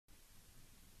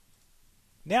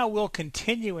Now we'll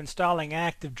continue installing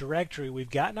Active Directory. We've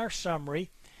gotten our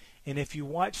summary, and if you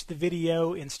watched the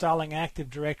video installing Active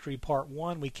Directory Part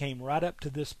 1, we came right up to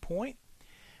this point.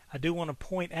 I do want to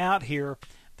point out here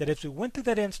that as we went through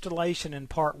that installation in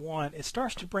Part 1, it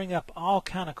starts to bring up all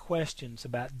kind of questions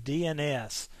about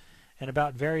DNS and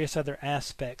about various other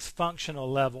aspects,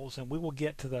 functional levels, and we will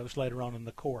get to those later on in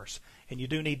the course. And you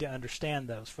do need to understand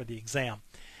those for the exam.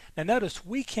 Now notice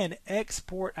we can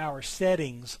export our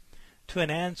settings to an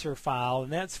answer file,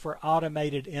 and that's for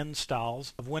automated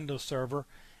installs of Windows Server,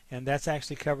 and that's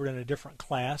actually covered in a different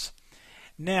class.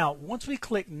 Now once we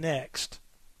click Next,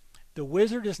 the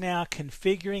wizard is now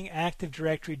configuring Active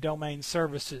Directory domain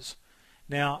services.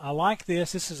 Now I like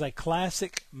this. This is a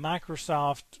classic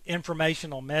Microsoft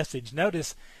informational message.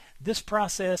 Notice this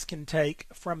process can take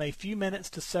from a few minutes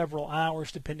to several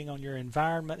hours depending on your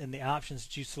environment and the options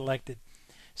that you selected.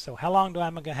 So how long do I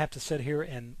going to have to sit here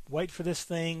and wait for this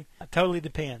thing? It totally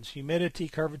depends. Humidity,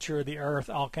 curvature of the earth,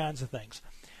 all kinds of things.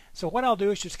 So what I'll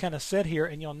do is just kind of sit here,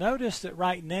 and you'll notice that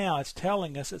right now it's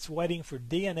telling us it's waiting for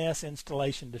DNS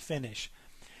installation to finish.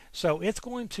 So it's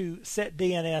going to set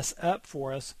DNS up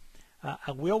for us.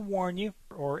 I will warn you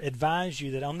or advise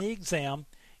you that on the exam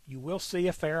you will see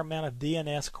a fair amount of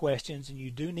DNS questions, and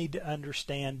you do need to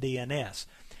understand DNS.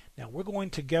 Now we're going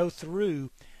to go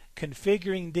through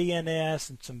configuring DNS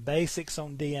and some basics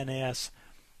on DNS,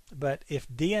 but if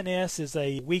DNS is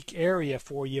a weak area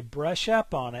for you, brush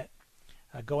up on it.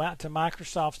 Go out to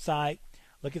Microsoft's site,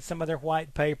 look at some of their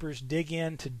white papers, dig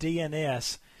into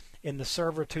DNS in the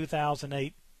Server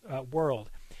 2008 world.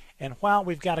 And while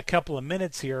we've got a couple of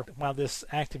minutes here while this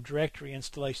Active Directory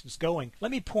installation is going,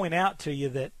 let me point out to you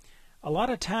that a lot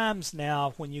of times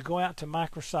now when you go out to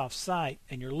Microsoft's site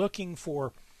and you're looking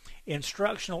for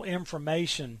instructional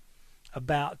information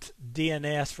about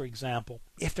DNS, for example,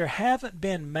 if there haven't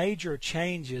been major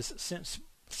changes since,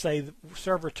 say,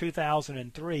 Server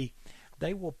 2003,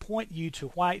 they will point you to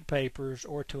white papers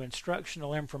or to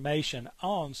instructional information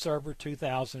on Server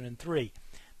 2003.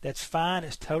 That's fine.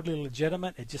 It's totally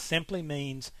legitimate. It just simply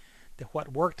means that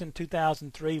what worked in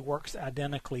 2003 works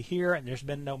identically here, and there's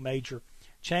been no major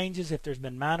changes. If there's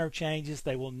been minor changes,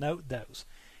 they will note those.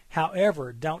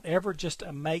 However, don't ever just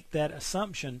make that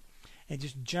assumption and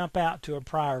just jump out to a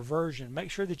prior version.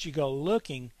 Make sure that you go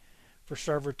looking for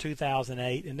Server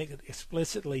 2008, and it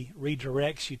explicitly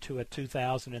redirects you to a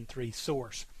 2003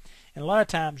 source. And a lot of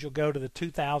times you'll go to the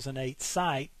 2008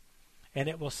 site and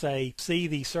it will say see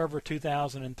the Server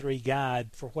 2003 guide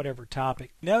for whatever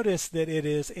topic. Notice that it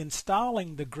is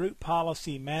installing the Group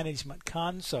Policy Management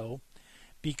Console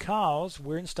because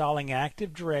we're installing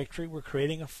Active Directory. We're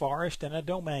creating a forest and a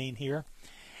domain here,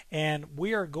 and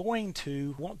we are going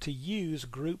to want to use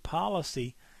group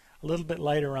policy a little bit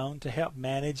later on to help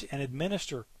manage and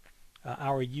administer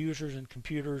our users and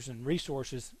computers and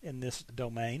resources in this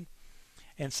domain.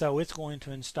 And so it's going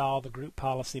to install the Group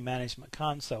Policy Management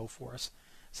Console for us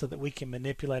so that we can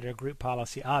manipulate our group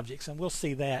policy objects, and we'll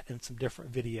see that in some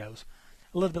different videos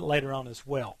a little bit later on as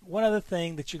well. One other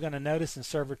thing that you're going to notice in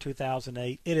Server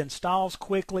 2008, it installs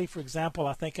quickly. For example,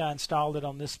 I think I installed it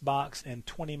on this box in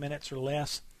 20 minutes or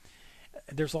less.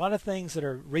 There's a lot of things that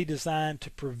are redesigned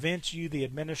to prevent you, the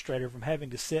administrator, from having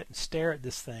to sit and stare at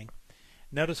this thing.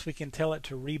 Notice we can tell it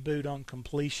to reboot on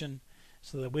completion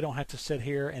so that we don't have to sit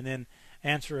here and then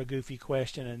answer a goofy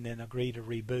question and then agree to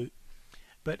reboot.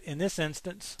 But in this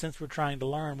instance, since we're trying to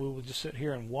learn, we will just sit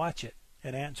here and watch it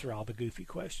and answer all the goofy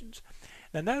questions.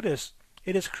 Now notice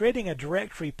it is creating a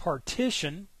directory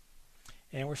partition,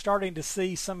 and we're starting to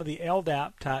see some of the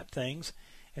LDAP type things.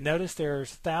 And notice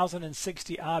there's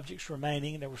 1,060 objects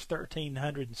remaining. There was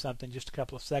 1,300 and something just a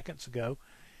couple of seconds ago.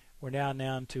 We're now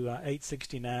down to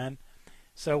 869.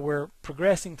 So we're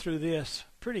progressing through this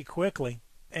pretty quickly.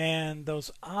 And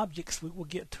those objects we will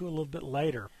get to a little bit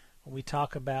later when we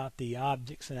talk about the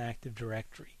objects in Active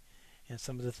Directory and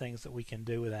some of the things that we can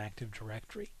do with Active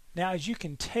Directory. Now, as you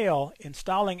can tell,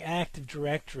 installing Active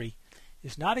Directory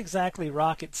is not exactly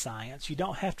rocket science. You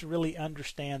don't have to really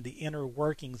understand the inner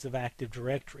workings of Active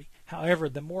Directory. However,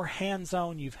 the more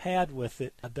hands-on you've had with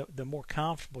it, the more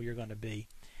comfortable you're going to be.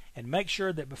 And make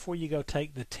sure that before you go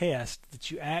take the test that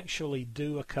you actually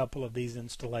do a couple of these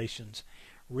installations.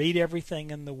 Read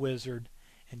everything in the wizard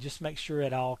and just make sure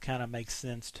it all kind of makes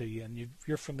sense to you and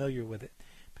you're familiar with it,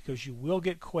 because you will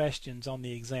get questions on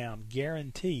the exam,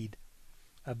 guaranteed,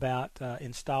 about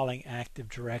installing Active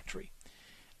Directory.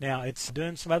 Now it's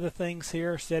doing some other things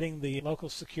here, setting the local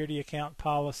security account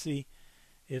policy.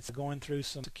 It's going through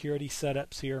some security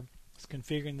setups here. It's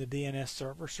configuring the DNS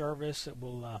server service. It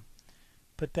will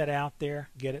put that out there,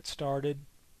 get it started,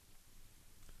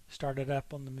 start it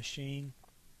up on the machine.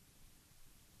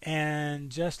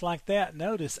 And just like that,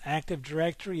 notice Active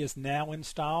Directory is now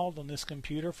installed on this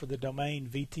computer for the domain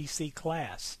VTC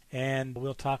class. And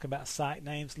we'll talk about site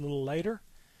names a little later.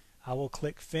 I will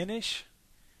click Finish,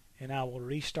 and I will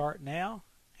restart now.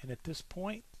 And at this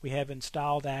point, we have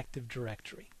installed Active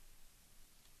Directory.